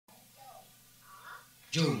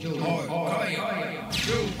Hello,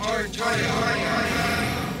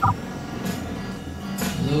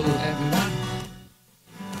 everyone.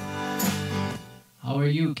 How are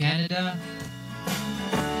you, Canada?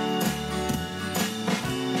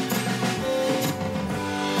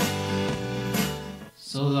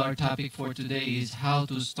 So, our topic for today is how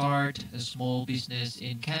to start a small business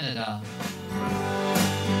in Canada,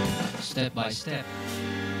 step by step.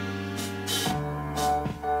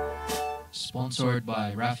 Sponsored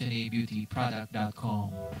by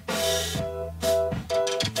raffinebeautyproduct.com.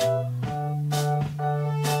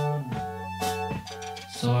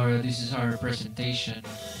 So this is our presentation.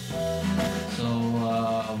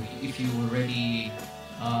 So if you already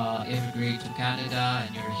immigrate to Canada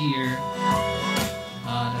and you're here,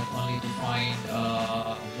 not only to find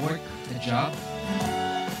work, a job,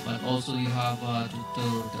 but also you have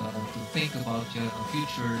to think about your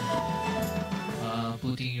future,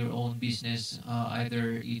 putting your own business,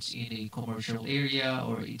 either it's in a commercial area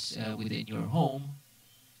or it's within your home.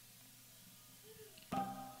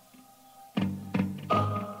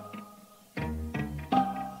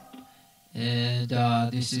 And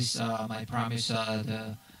this is my promise.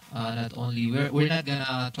 Not only we're not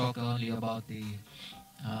gonna talk only about the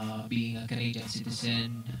being a Canadian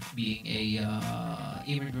citizen, being a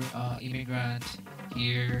immigrant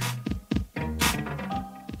here.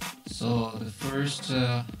 So the first,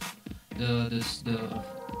 the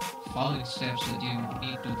following steps that you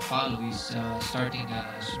need to follow is starting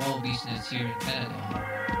a small business here in Canada.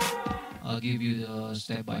 I'll give you the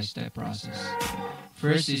step-by-step process.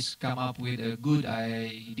 First is come up with a good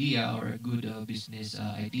idea or a good business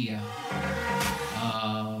idea.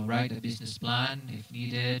 Write a business plan if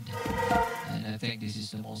needed. And I think this is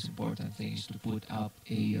the most important thing, is to put up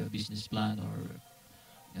a business plan or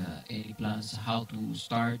any plans how to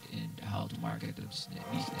start and how to market the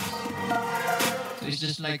business. So it's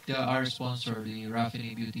just like our sponsor, the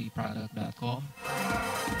raffinebeautyproduct.com.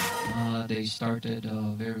 They started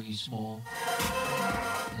very small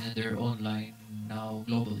and they're online now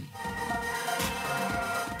globally.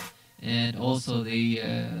 And also the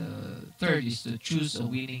third is to choose a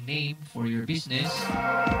winning name for your business.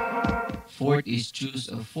 Fourth is choose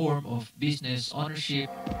a form of business ownership.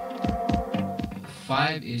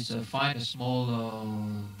 5 is find a small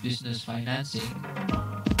business financing.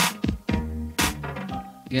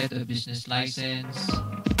 Get a business license.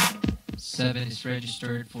 7 is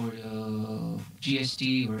registered for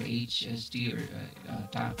GST or HST or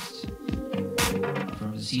tax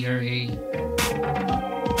from the CRA.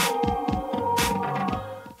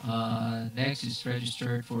 Next is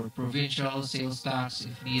registered for provincial sales tax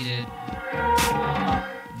if needed.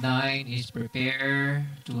 9 is prepare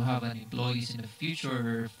to have an employees in the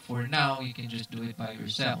future. For now, you can just do it by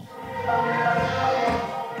yourself.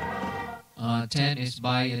 10 is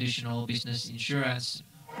buy additional business insurance.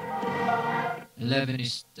 11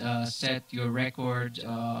 is set your record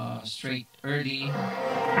straight early.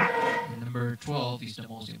 And number 12 is the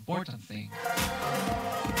most important thing,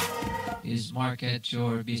 is market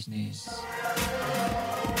your business.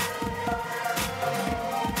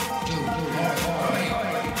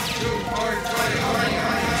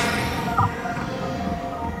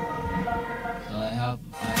 So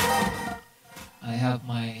I have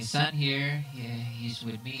my son here. Yeah, he's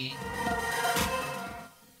with me.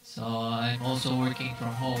 So I'm also working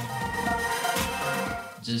from home,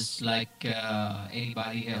 just like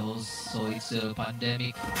anybody else. So it's a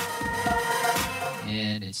pandemic,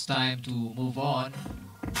 and it's time to move on.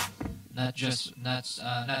 Not just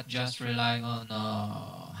relying on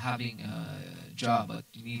having a job, but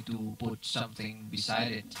you need to put something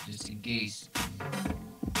beside it, just in case.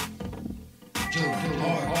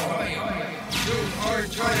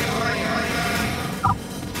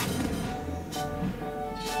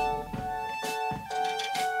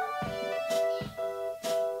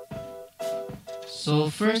 So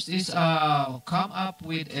first is come up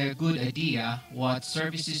with a good idea. What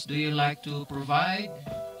services do you like to provide?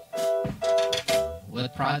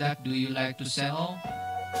 What product do you like to sell?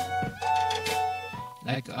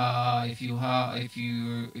 Like if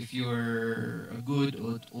you're good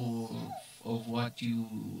of what you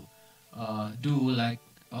do, like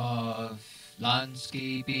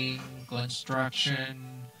landscaping,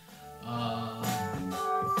 construction,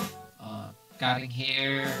 cutting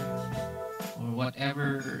hair, or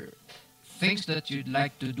whatever things that you'd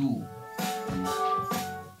like to do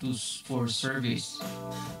for service,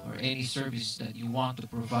 or any service that you want to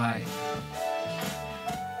provide.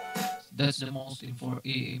 That's the most important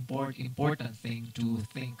thing to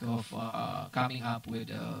think of coming up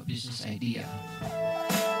with a business idea.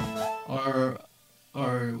 Or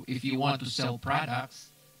or if you want to sell products,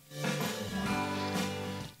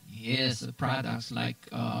 yes, products like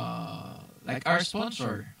our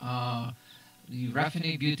sponsor, the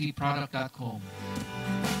raffinatedbeautyproduct.com.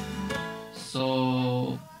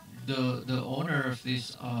 So the owner of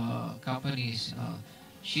this companies,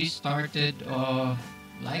 she started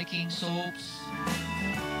liking soaps,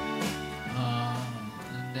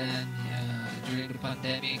 and then during the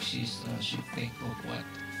pandemic, she think of what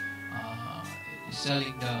uh,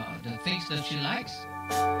 selling the things that she likes,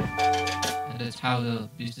 and that's how the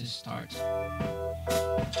business starts.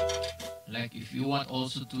 Like if you want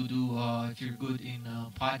also to do, if you're good in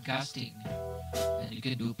podcasting, and you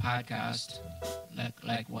can do podcast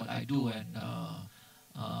like what I do, and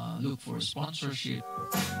look for sponsorship.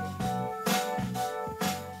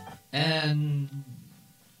 And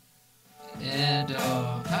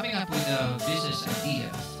coming up with business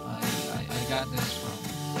ideas. I got this from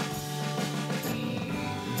the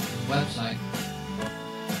website.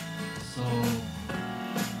 So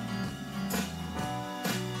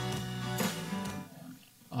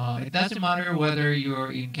it doesn't matter whether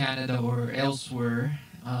you're in Canada or elsewhere.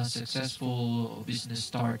 Successful business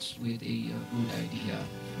starts with a good idea.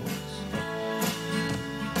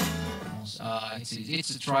 It's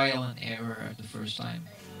a trial and error at the first time.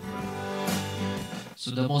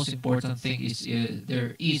 So the most important thing is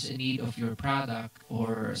there is a need of your product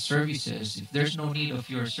or services. If there's no need of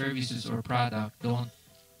your services or product, don't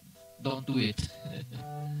do it.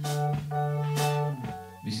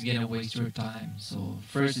 It's gonna waste your time. So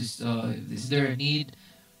first is there a need?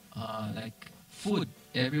 Like food,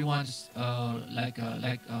 everyone's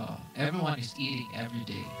everyone is eating every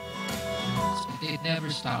day. So it never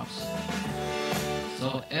stops.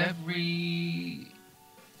 So every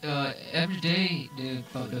day the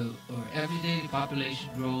population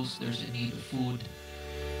grows. There's a need of food,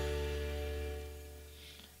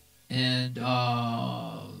 and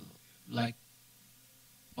like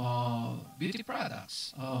beauty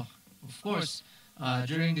products. Of course,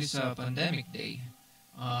 during this pandemic day,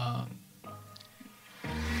 um,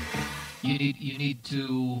 you need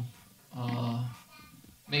to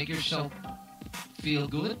make yourself feel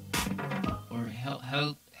good, or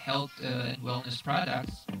health and wellness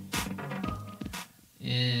products,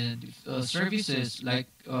 and services like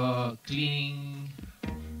cleaning.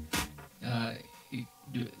 Uh, it,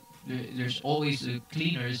 there's always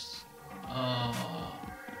cleaners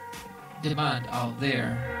demand out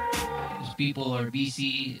there. Because people are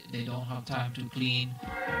busy, they don't have time to clean,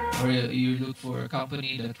 or you look for a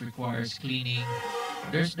company that requires cleaning.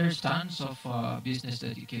 There's tons of business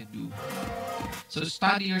that you can do. So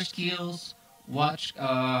study your skills, watch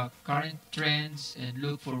current trends, and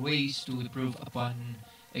look for ways to improve upon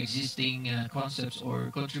existing concepts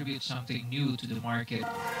or contribute something new to the market.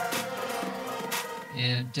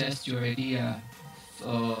 And test your idea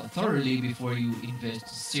thoroughly before you invest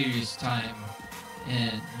serious time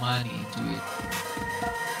and money into it.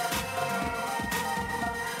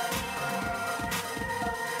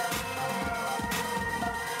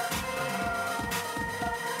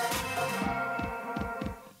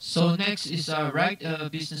 So next is write a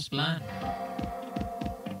business plan.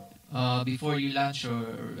 Before you launch your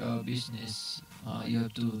business, you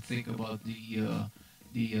have to think about the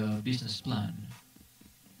business plan.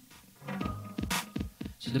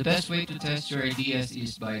 So the best way to test your ideas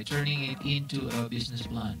is by turning it into a business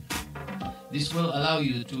plan. This will allow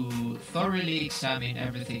you to thoroughly examine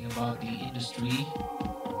everything about the industry,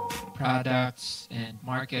 products, and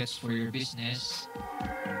markets for your business.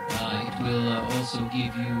 It will also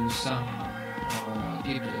give you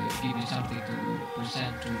give you something to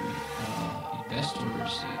present to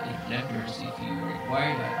investors and lenders if you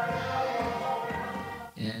require that,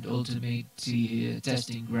 and ultimate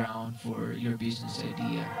testing ground for your business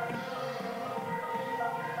idea.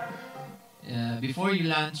 Before you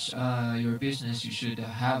launch your business, you should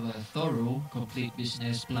have a thorough, complete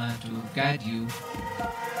business plan to guide you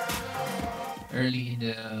early in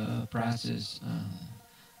the process.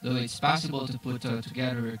 Though it's possible to put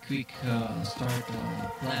together a quick start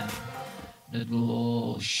plan that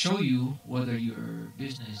will show you whether your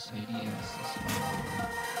business ideas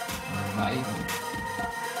are viable.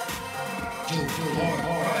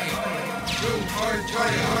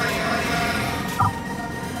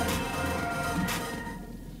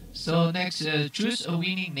 So next, choose a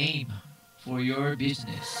winning name for your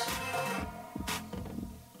business.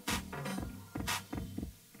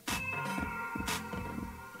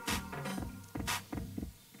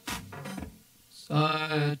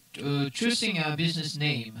 Choosing a business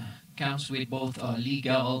name comes with both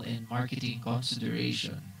legal and marketing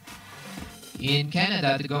consideration. In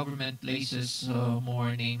Canada, the government places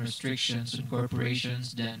more name restrictions on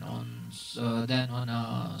corporations than on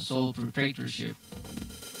sole proprietorship.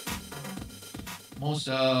 Most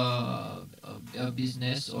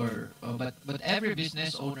business but every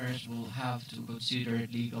business owners will have to consider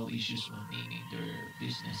legal issues when naming their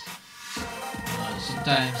business.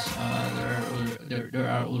 Sometimes there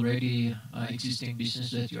are already existing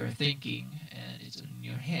business that you are thinking and it's in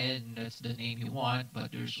your head and that's the name you want,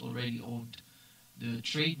 but there's already owned the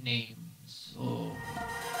trade name. So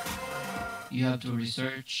you have to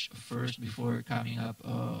research first before coming up.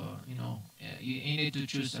 You need to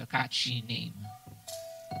choose a catchy name,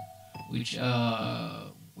 which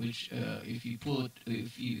if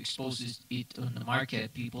you expose it on the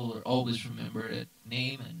market, people will always remember that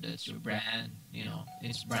name, and that's your brand.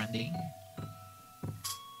 It's branding.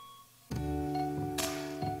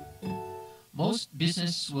 Most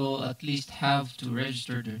business will at least have to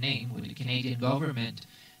register their name with the Canadian government.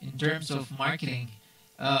 In terms of marketing,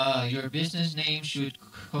 your business name should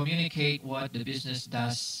communicate what the business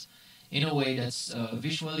does in a way that's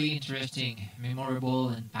visually interesting, memorable,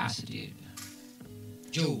 and positive.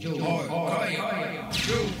 Joe, Joe,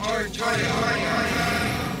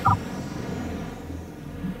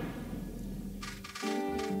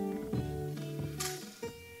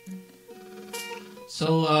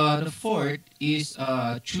 So the fourth is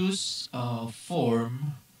choose a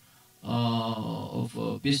form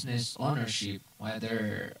of business ownership,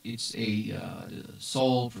 whether it's a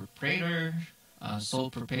sole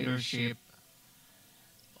proprietorship,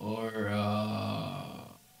 or a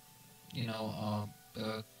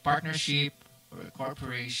partnership or a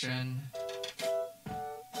corporation.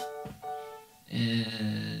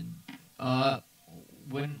 And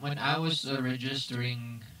when I was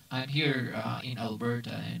registering, I'm here in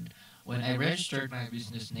Alberta, and when I registered my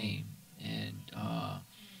business name, and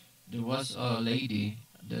there was a lady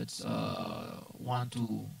that's want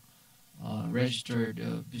to register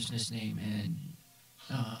the business name, and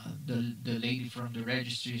the lady from the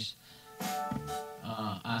registries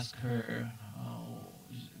asked her,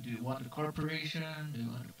 "Do you want a corporation? Do you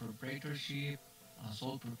want a proprietorship, a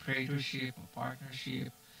sole proprietorship, a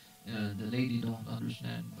partnership?" The lady don't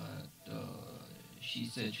understand, but she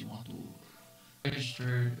said she want to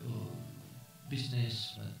register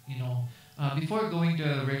business. Before going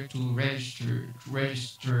to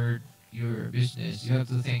register your business, you have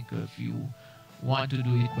to think if you want to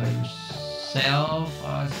do it by yourself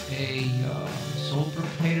as a sole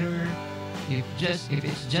proprietor. If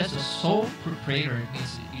it's just a sole proprietor, it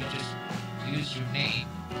means that you just use your name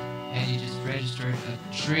and you just register a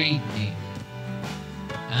trade name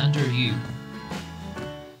under you.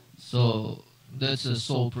 So that's a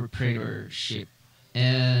sole proprietorship.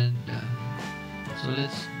 And so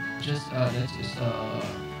let's just read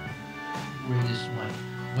this one.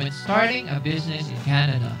 When starting a business in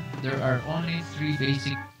Canada, there are only three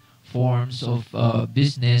basic forms of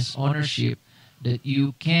business ownership that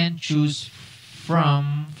you can choose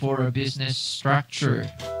from for a business structure: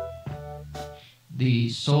 the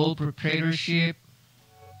sole proprietorship,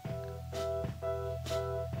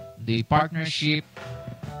 the partnership,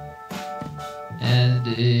 and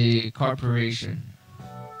the corporation.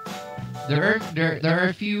 There are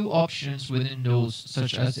a few options within those,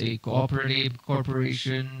 such as a cooperative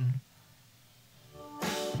corporation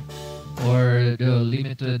or the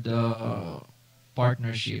limited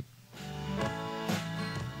partnership.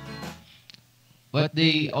 But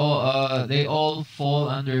they all fall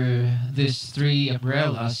under these three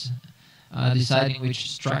umbrellas. Deciding which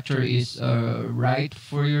structure is right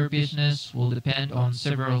for your business will depend on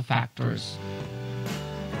several factors.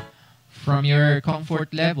 From your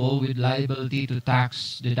comfort level with liability to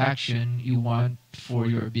tax deduction you want for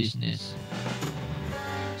your business.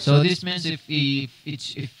 So this means if you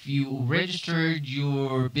registered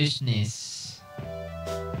your business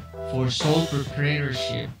for sole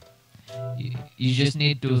proprietorship, you just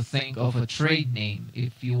need to think of a trade name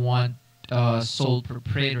if you want sole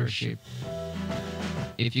proprietorship.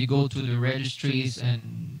 If you go to the registries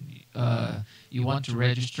and you want to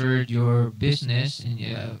register your business and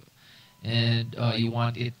you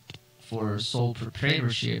want it for sole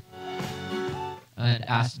proprietorship, and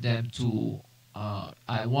ask them to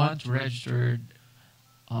I want registered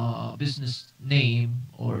business name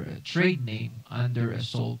or a trade name under a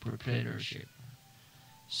sole proprietorship.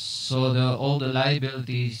 So all the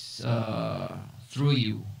liabilities through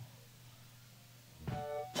you.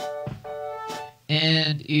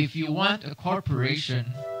 And if you want a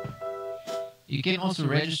corporation, you can also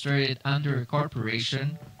register it under a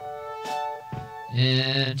corporation.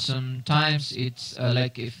 And sometimes it's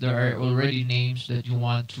like if there are already names that you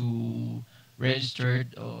want to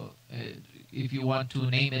registered, if you want to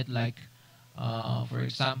name it like, for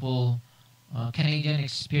example, Canadian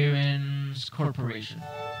Experience Corporation,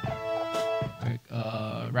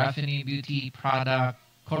 or Raffiney Beauty Product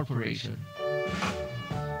Corporation.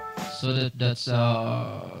 So that's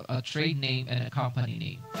a trade name and a company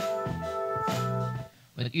name.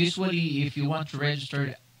 But usually, if you want to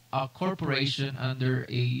register a corporation under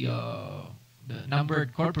the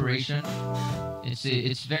numbered corporation,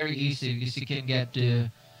 it's very easy because you can get the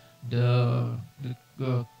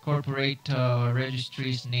corporate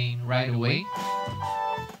registry's name right away,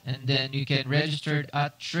 and then you can register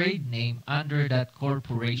a trade name under that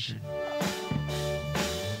corporation.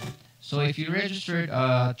 So if you registered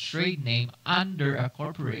a trade name under a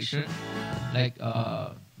corporation, like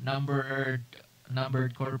numbered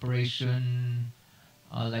corporation,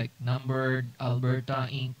 like Numbered Alberta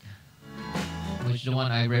Inc., which the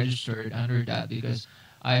one I registered under that, because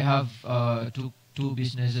I have two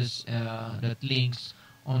businesses that links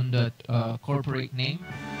on that corporate name,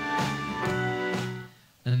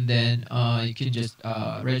 and then you can just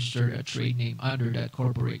register a trade name under that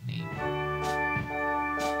corporate name.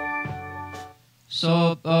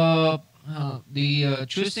 So the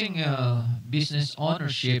choosing business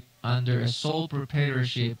ownership under a sole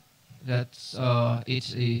proprietorship, that's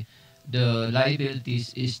the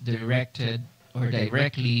liabilities is directed or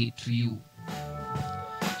directly to you.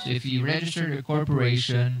 So if you register a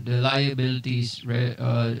corporation, the liabilities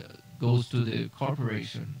goes to the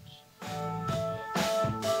corporation.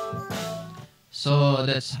 So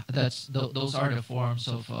those are the forms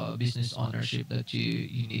of business ownership that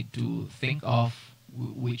you need to think of.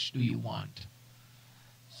 Which do you want?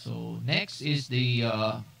 So next is the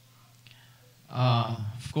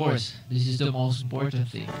of course, this is the most important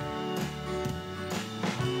thing.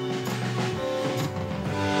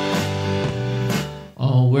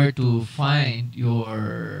 Where to find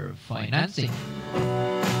your financing.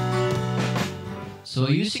 So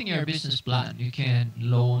using your business plan, you can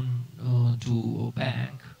loan to a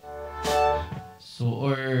bank. So,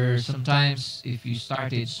 or sometimes if you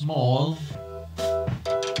started small,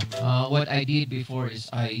 what I did before is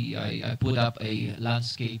I put up a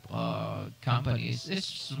landscape company. It's a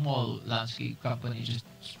small landscape company just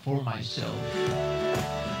for myself.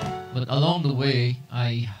 But along the way,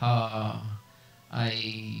 I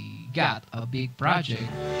got a big project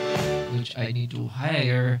which I need to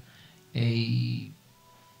hire a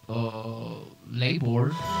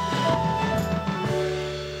labor,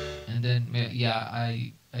 and then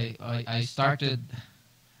I started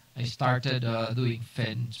doing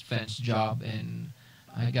fence job, and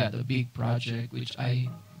I got a big project which I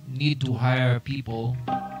need to hire people,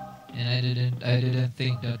 and I didn't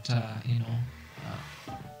think that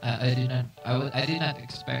I did not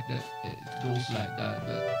expect that it goes like that,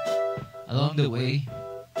 but along the way,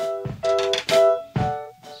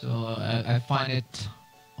 so I find it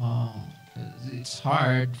it's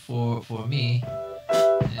hard for me,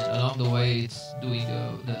 and along the way it's doing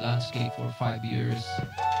the landscape for 5 years,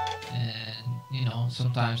 and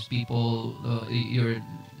sometimes people, your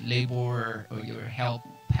labor or your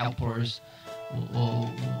helpers will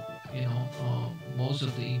most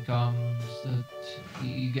of the incomes that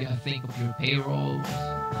you're gonna think of your payrolls.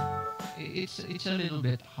 It's a little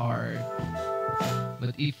bit hard,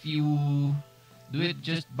 but if you do it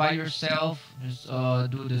just by yourself, just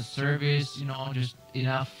do the service, just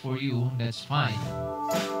enough for you, that's fine.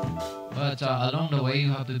 But along the way,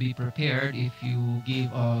 you have to be prepared if you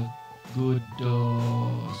give good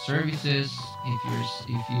services,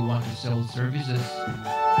 if you want to sell services.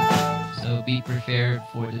 So be prepared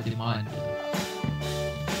for the demand.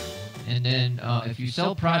 And then if you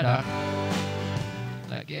sell product,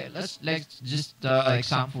 let's just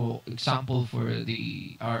example for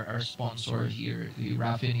our sponsor here, the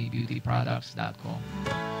RaffineyBeautyProducts.com.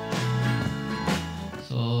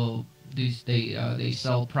 So they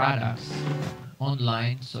sell products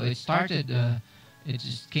online. So it started. It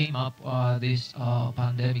just came up this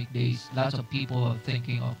pandemic days. Lots of people are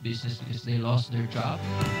thinking of business because they lost their job.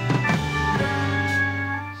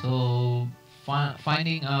 So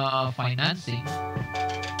finding financing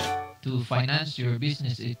to finance your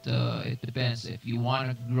business, it depends if you want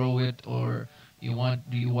to grow it or do you want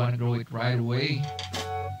to grow it right away.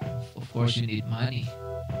 Of course, you need money.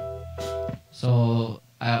 So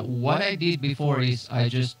what I did before is I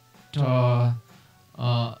just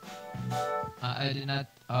I did not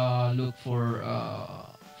look for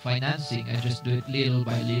financing. I just do it little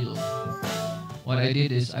by little. What I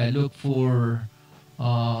did is I look for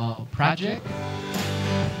project,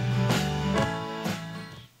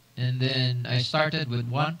 and then I started with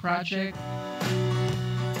one project,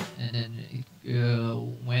 and then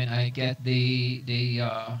when I get the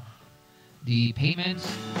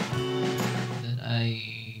payments, then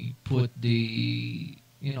I put the,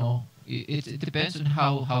 it depends on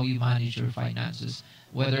how you manage your finances.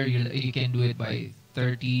 Whether you can do it by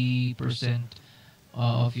 30%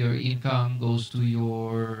 of your income goes to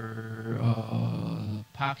your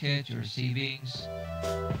pocket, your savings,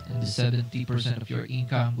 and the 70% of your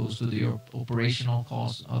income goes to your operational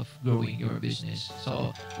cost of growing your business.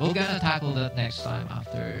 So we're gonna tackle that next time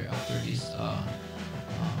after this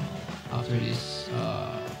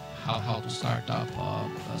how to start up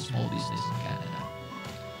a small business in Canada.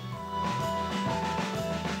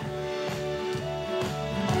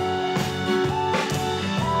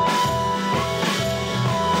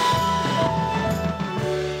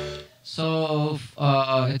 So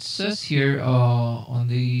it says here on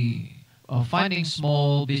the finding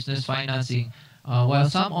small business financing. While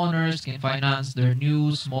some owners can finance their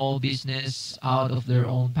new small business out of their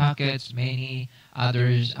own pockets, many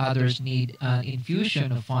others need an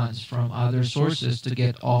infusion of funds from other sources to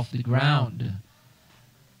get off the ground.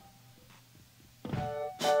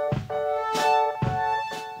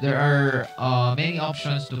 There are many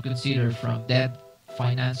options to consider, from debt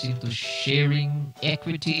financing to sharing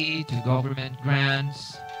equity to government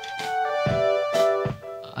grants.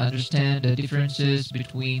 Understand the differences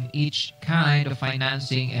between each kind of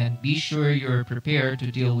financing and be sure you're prepared to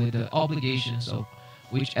deal with the obligations of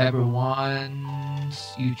whichever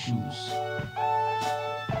ones you choose.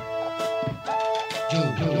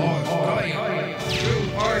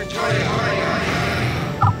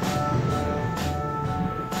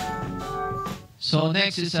 So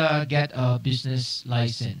next is get a business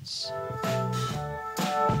license.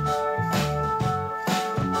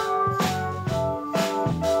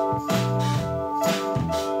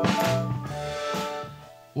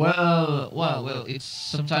 Well. It's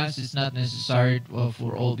sometimes it's not necessary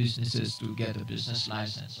for all businesses to get a business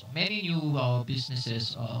license. Many new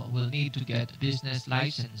businesses will need to get business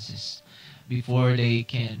licenses before they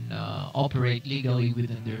can operate legally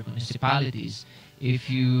within their municipalities. If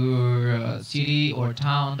your city or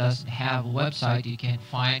town doesn't have a website, you can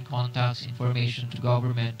find contacts information to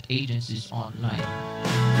government agencies online.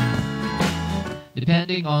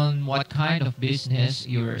 Depending on what kind of business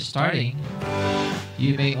you're starting,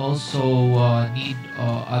 you may also need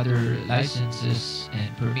other licenses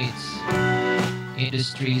and permits.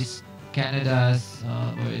 Industries, Canada's,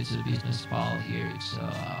 where it's a business file here.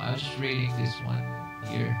 I was just reading this one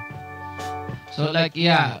here. So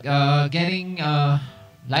getting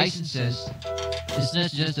licenses. It's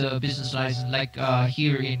not just a business license. Like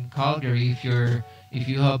here in Calgary, if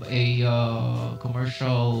you have a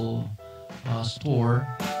commercial store,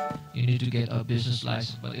 you need to get a business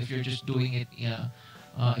license. But if you're just doing it,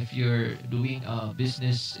 if you're doing a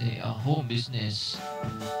business, a home business,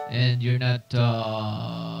 and you're not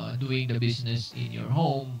doing the business in your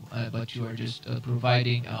home, but you are just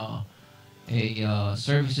providing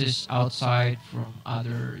services outside from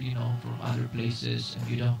other places, and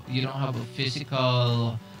you don't have a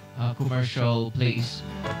physical commercial place,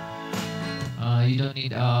 you don't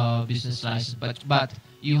need a business license, but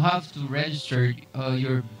you have to register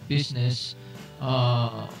your business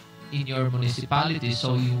in your municipality,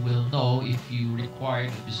 so you will know if you require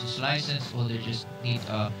a business license, or they just need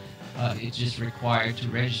it's just required to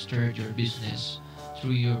register your business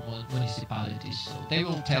through your municipalities. So they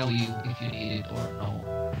will tell you if you need it or no.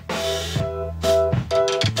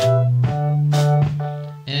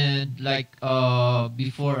 And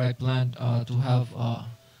before I planned to have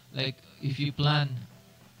if you plan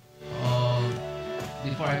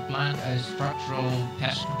before I planned a structural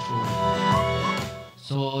pest control.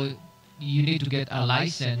 So you need to get a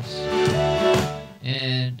license,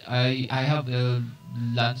 and I have a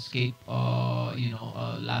landscape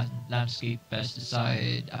landscape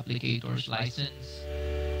pesticide applicators license.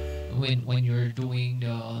 When you're doing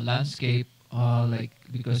the landscape,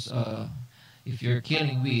 because if you're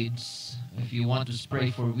killing weeds, if you want to spray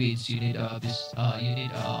for weeds, you need a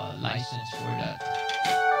license for that.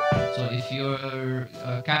 So if you're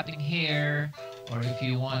cutting hair, or if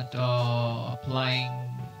you want applying,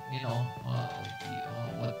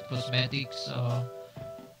 what cosmetics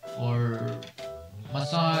or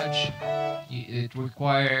massage, it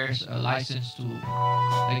requires a license to,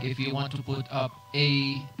 if you want to put up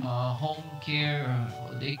a home care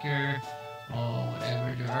or daycare or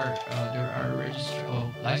whatever, there are registered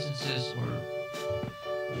licenses, or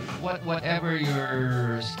whatever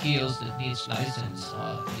your skills that needs license,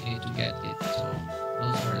 you need to get it. So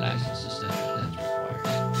those are licenses that's required.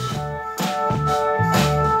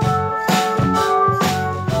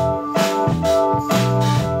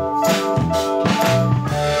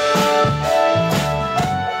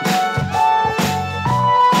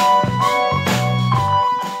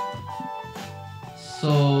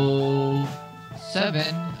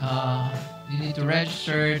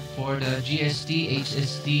 registered for the GST,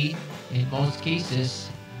 HST in most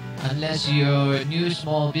cases, unless your new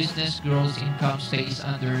small business gross income stays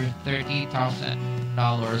under $30,000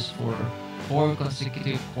 for 4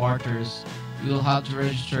 consecutive quarters. You will have to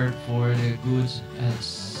register for the goods and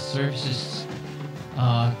services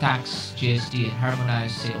tax, GST, and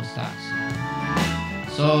harmonized sales tax.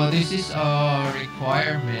 So this is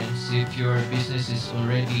requirements if your business is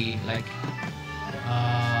already like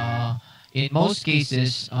in most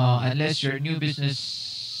cases, unless your new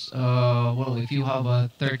business, well, if you have a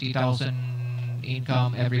 30,000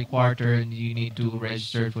 income every quarter, and you need to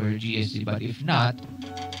register for GST. But if not,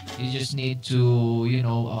 you just need to,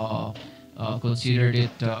 consider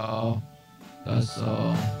it as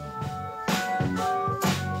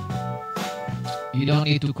you don't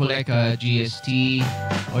need to collect a GST,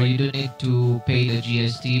 or you don't need to pay the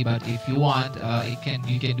GST. But if you want, you can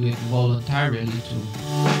do it voluntarily too.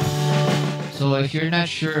 So if you're not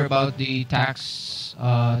sure about the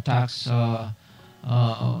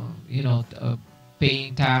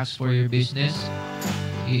paying tax for your business,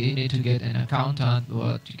 you need to get an accountant.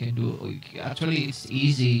 What you can do, actually, it's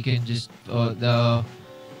easy. You can just the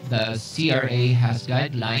CRA has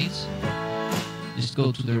guidelines. Just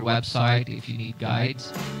go to their website if you need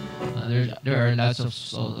guides. There are lots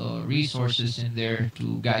of resources in there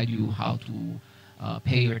to guide you how to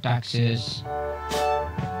pay your taxes,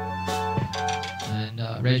 and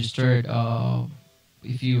registered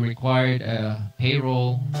if you required a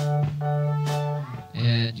payroll.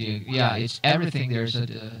 And yeah, it's everything there's at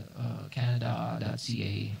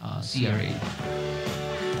Canada.ca CRA.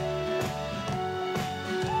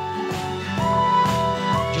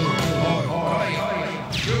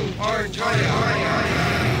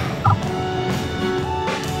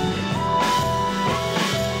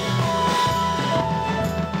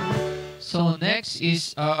 So next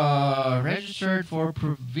is registered for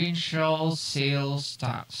provincial sales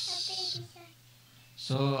tax.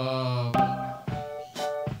 So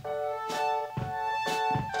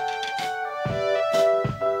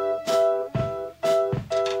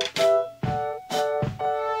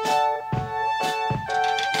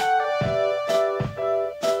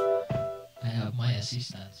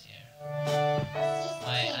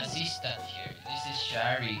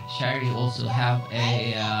Shari also have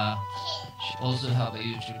a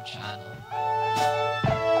YouTube channel.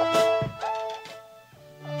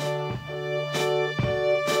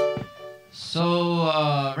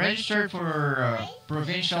 So registered for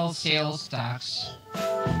provincial sales tax.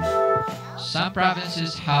 Some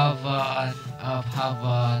provinces have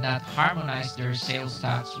not harmonized their sales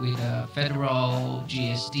tax with federal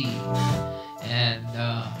GST, and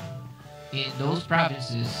in those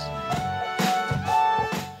provinces,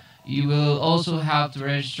 you will also have to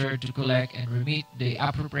register to collect and remit the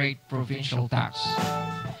appropriate provincial tax.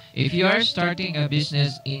 If you are starting a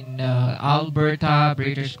business in Alberta,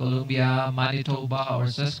 British Columbia, Manitoba, or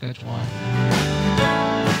Saskatchewan,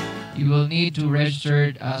 you will need to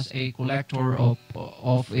register as a collector of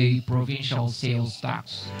a provincial sales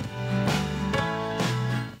tax.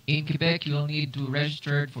 In Quebec, you will need to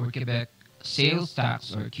register for Quebec sales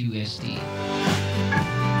tax, or QST.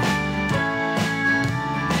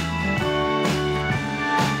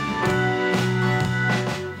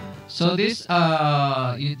 So this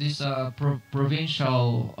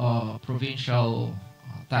provincial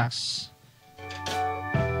tax.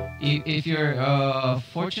 If you're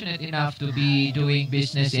fortunate enough to be doing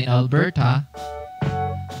business in Alberta,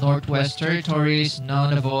 Northwest Territories,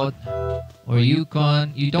 Nunavut, or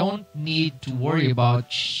Yukon, you don't need to worry about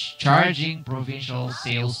charging provincial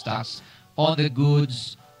sales tax on the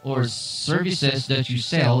goods or services that you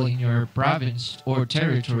sell in your province or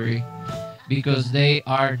territory, because they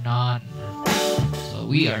are none. So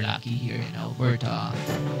we are lucky here in Alberta,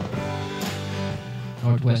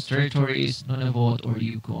 Northwest Territories, Nunavut, or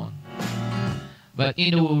Yukon. But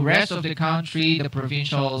in the rest of the country, the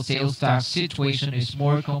provincial sales tax situation is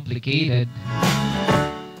more complicated.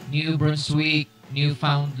 New Brunswick,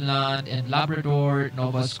 Newfoundland and Labrador,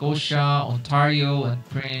 Nova Scotia, Ontario, and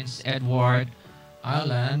Prince Edward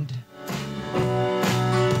Island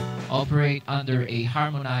operate under a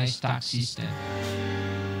harmonized tax system.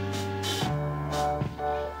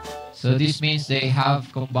 So this means they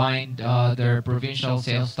have combined their provincial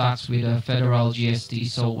sales tax with a federal GST.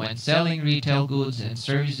 So when selling retail goods and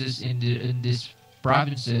services in these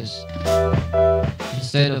provinces,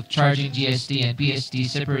 instead of charging GST and PST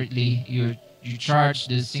separately, you charge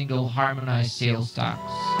the single harmonized sales tax,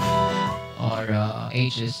 or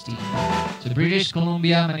HST. So British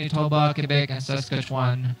Columbia, Manitoba, Quebec, and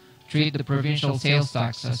Saskatchewan treat the provincial sales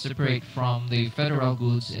tax as separate from the federal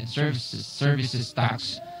goods and services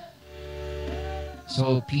tax.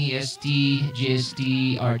 So PST,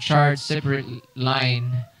 GST are charged separate line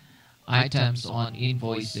items on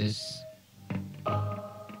invoices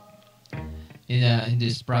in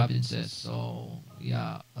these provinces. So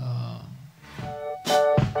yeah.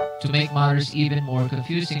 To make matters even more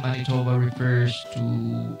confusing, Manitoba refers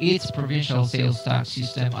to its provincial sales tax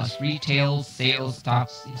system as retail sales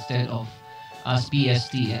tax instead of as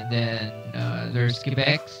PST. And then there's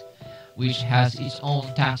Quebec, which has its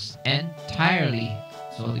own tax entirely.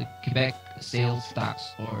 So the Quebec sales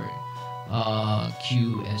tax or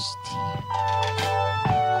QST.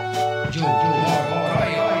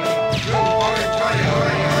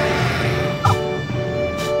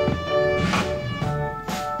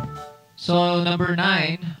 So number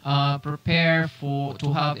 9, prepare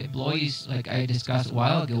to have employees like I discussed a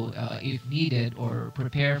while ago, if needed, or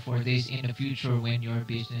prepare for this in the future when your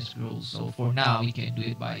business grows. So for now, you can do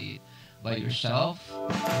it by yourself,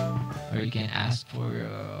 or you can ask for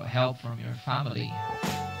help from your family.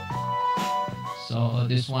 So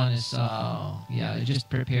this one is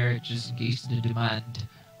just prepare just in case the demand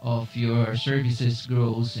of your services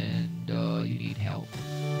grows and you need help.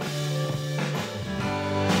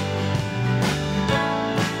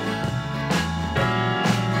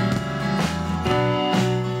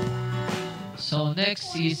 So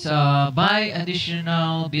next is buy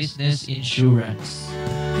additional business insurance.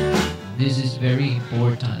 This is very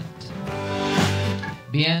important.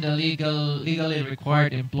 Beyond the legally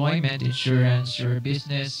required employment insurance, your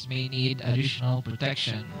business may need additional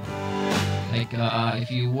protection. Like if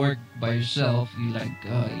you work by yourself, you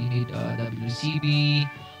need WCB,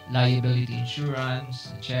 liability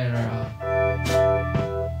insurance, etc.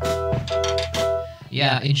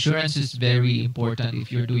 Yeah, insurance is very important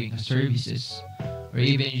if you're doing services or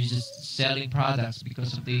even you're just selling products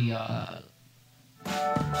because of the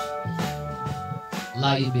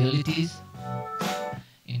liabilities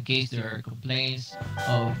in case there are complaints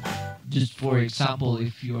of, just for example,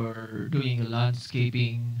 if you're doing a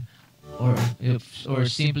landscaping or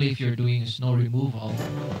simply if you're doing snow removal,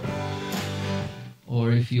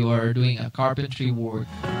 or if you are doing a carpentry work,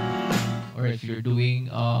 or if you're doing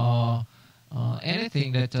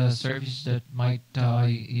anything that service that might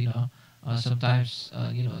sometimes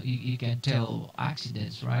you can tell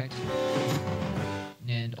accidents, right?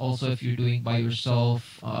 And also if you're doing by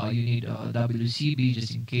yourself, you need a WCB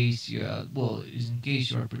just in case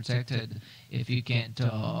you're protected if you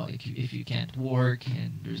can't work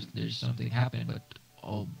and there's something happen. But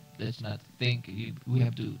let's not think. We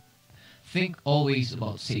have to think always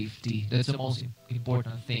about safety. That's the most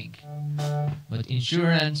important thing. But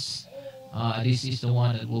insurance, this is the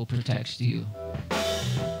one that will protect you.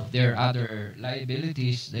 If there are other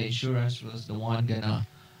liabilities, the insurance was the one gonna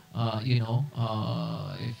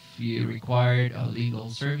if you required legal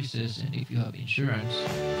services and if you have insurance,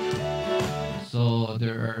 so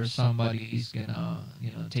there are somebody is gonna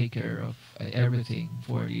take care of everything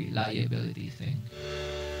for the liability thing.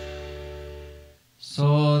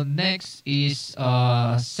 So next is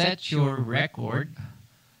set your record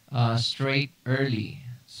straight early.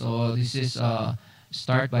 So this is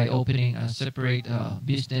start by opening a separate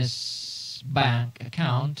business bank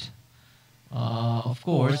account. Of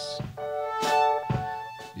course,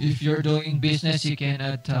 if you're doing business, you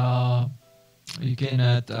cannot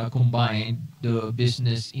combine the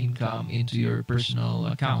business income into your personal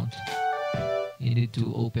account. You need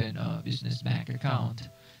to open a business bank account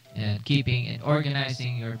and keeping and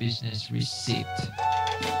organizing your business receipt.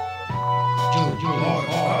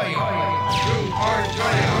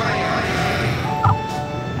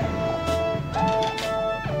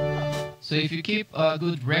 So if you keep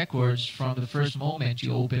good records from the first moment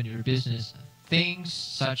you open your business, things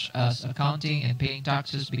such as accounting and paying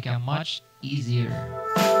taxes become much easier.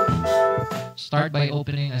 Start by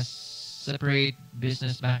opening a separate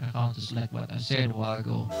business bank account, just like what I said a while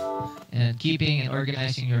ago, and keeping and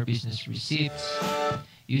organizing your business receipts.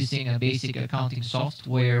 Using a basic accounting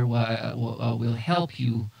software will help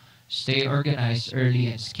you stay organized early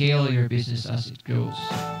and scale your business as it grows.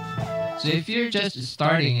 So if you're just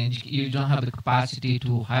starting and you don't have the capacity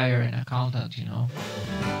to hire an accountant,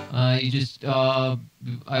 you just I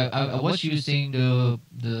was using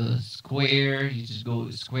the Square. You just go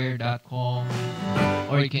to square.com,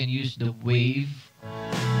 or you can use the Wave.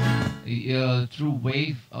 Through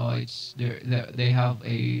Wave, it's there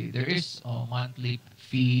is monthly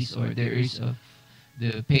fees, or there is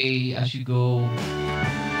the pay as you go,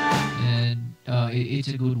 and it's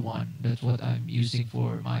a good one. That's what I'm using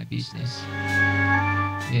for my business.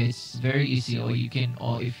 It's very easy. Or you can,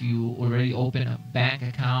 or if you already open a bank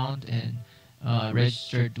account and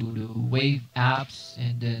register to the Wave apps,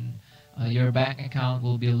 and then your bank account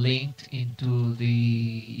will be linked into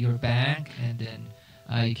your bank, and then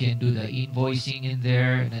you can do the invoicing in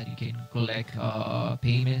there, and then you can collect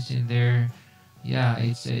payments in there. Yeah,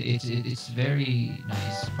 it's very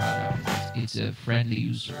nice product. It's a friendly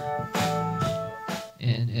user,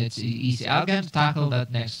 and it's easy. I'm gonna tackle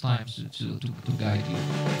that next time to guide you.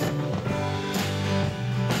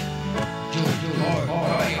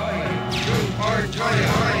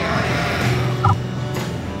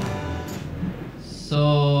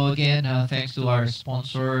 So again, thanks to our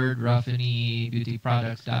sponsor,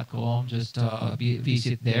 RaffineBeautyProducts.com. Just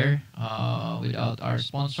visit there. Without our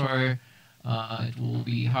sponsor, it will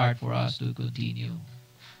be hard for us to continue.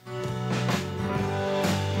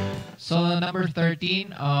 So number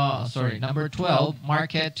 12,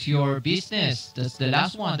 market your business. That's the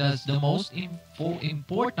last one. That's the most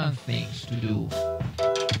important things to do.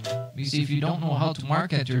 Because if you don't know how to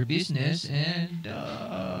market your business, and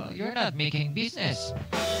you're not making business.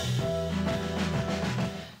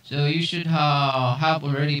 So you should have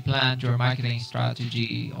already planned your marketing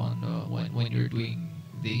strategy on when you're doing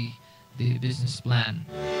the business plan.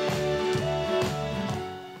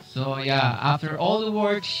 So yeah, after all the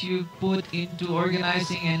work you put into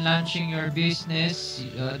organizing and launching your business,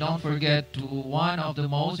 don't forget to one of the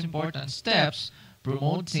most important steps,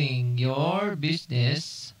 promoting your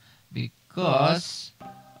business, because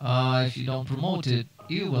if you don't promote it,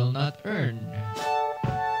 you will not earn.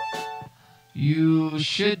 You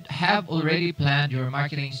should have already planned your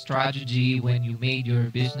marketing strategy when you made your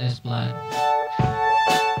business plan.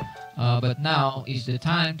 But now is the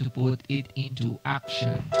time to put it into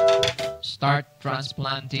action. Start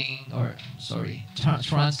translating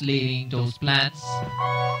those plans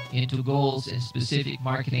into goals and specific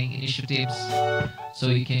marketing initiatives so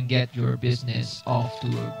you can get your business off to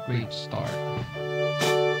a great start.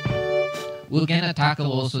 We're gonna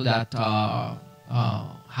tackle also that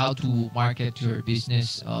how to market your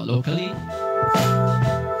business locally.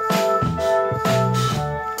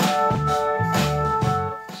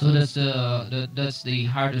 So that's the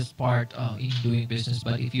hardest part in doing business.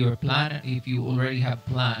 But if you already have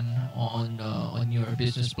plan on your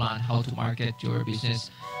business plan how to market your business,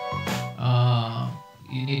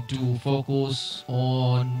 you need to focus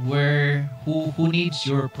on who needs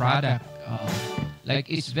your product. Like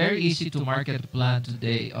it's very easy to market plan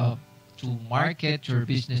today. To market your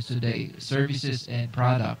business today, services and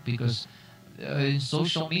product, because in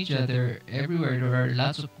social media, they're everywhere. There are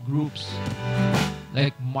lots of groups.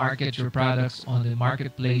 Like market your products on the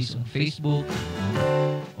marketplace on Facebook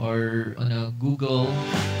or on a Google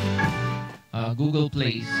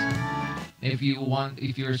Place. If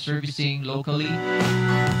you're servicing locally,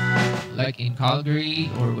 like in Calgary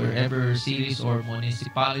or wherever cities or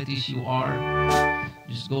municipalities you are,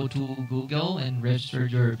 just go to Google and register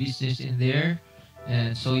your business in there,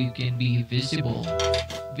 and so you can be visible.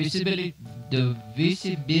 The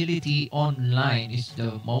visibility online is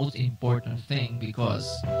the most important thing, because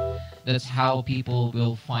that's how people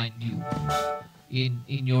will find you.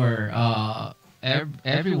 In your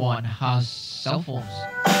everyone has cell phones.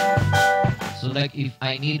 So like if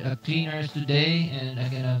I need a cleaners today, and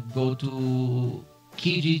I'm gonna go to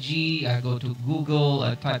Kijiji, I go to Google,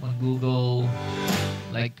 I type on Google,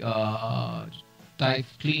 like type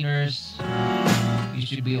cleaners. You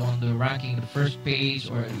should be on the ranking, the first page,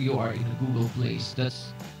 or you are in the Google place.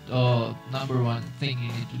 That's number one thing you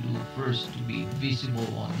need to do first to be visible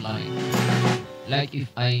online. Like if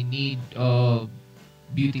I need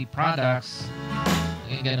beauty products,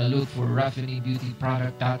 I'm gonna look for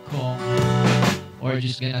RaffineBeautyProduct.com, or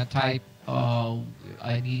just gonna type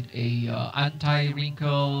I need a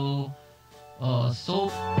anti-wrinkle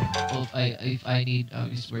soap. If I need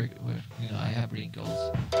this where I have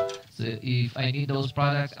wrinkles. So if I need those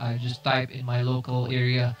products, I just type in my local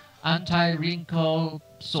area anti-wrinkle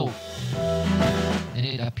soap, and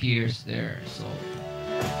it appears there.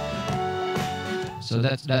 So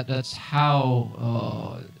that's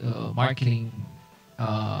how marketing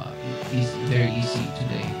is very easy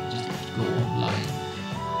today. Just go online,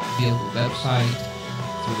 build a website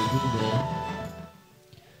through Google.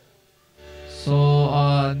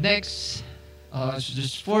 So next,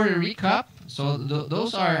 just for a recap, so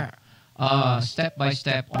those are step by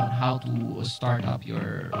step on how to start up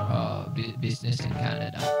your business in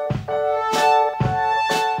Canada.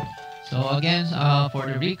 So again, for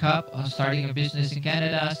the recap, starting a business in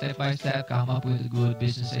Canada, step by step, come up with good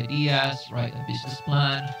business ideas, write a business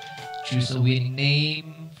plan, choose a winning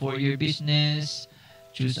name for your business,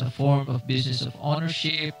 choose a form of business of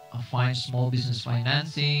ownership, find small business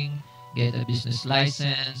financing, get a business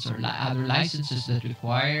license or other licenses that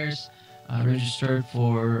requires, registered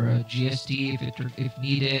for GST if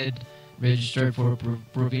needed, registered for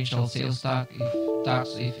provincial sales tax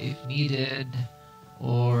if needed,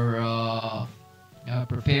 or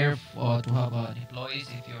prepare to have employees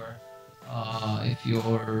if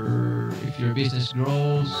your business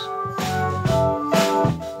grows.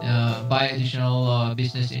 Buy additional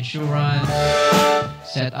business insurance,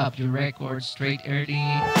 set up your records straight early,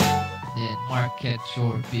 then market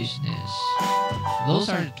your business. Those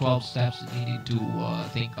are the 12 steps that you need to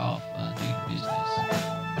think of doing business.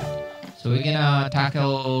 So we're gonna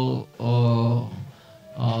tackle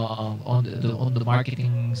on the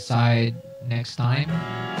marketing side next time,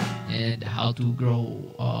 and how to grow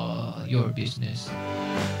your business.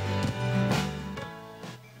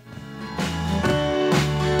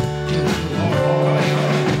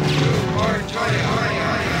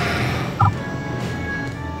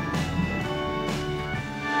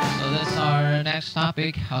 So that's our next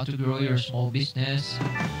topic, how to grow your small business,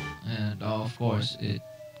 and of course it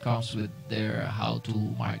comes with their how to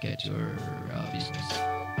market your business.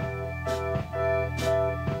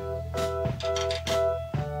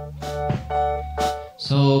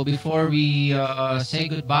 So before we say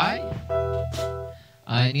goodbye,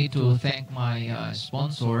 I need to thank my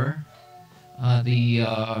sponsor, the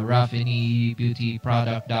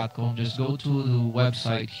raffinibeautyproduct.com. Just go to the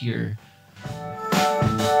website here.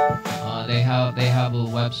 They have a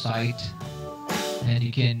website, and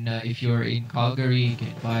you can if you're in Calgary, you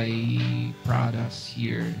can buy products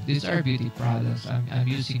here. These are beauty products. I'm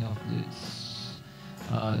using of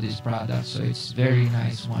this product, so it's very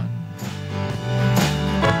nice one.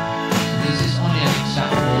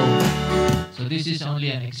 So this is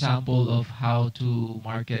only an example of how to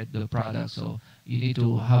market the product. So you need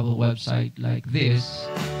to have a website like this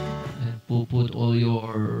and put all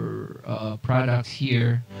your products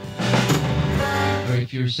here. Or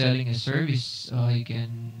if you're selling a service, you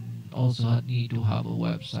can also need to have a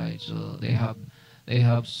website. So they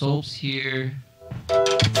have soaps here.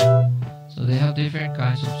 So they have different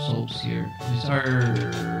kinds of soaps here. These are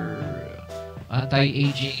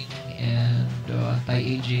anti-aging and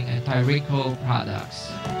anti-wrinkle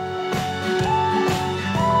products.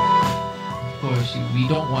 Of course, we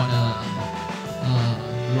don't want to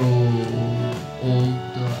grow old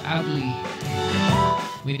ugly.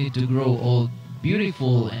 We need to grow old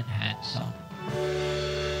beautiful and handsome.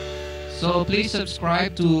 So please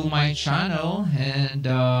subscribe to my channel,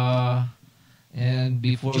 and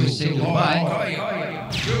before we say goodbye,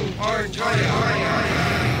 so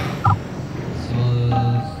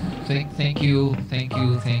thank you.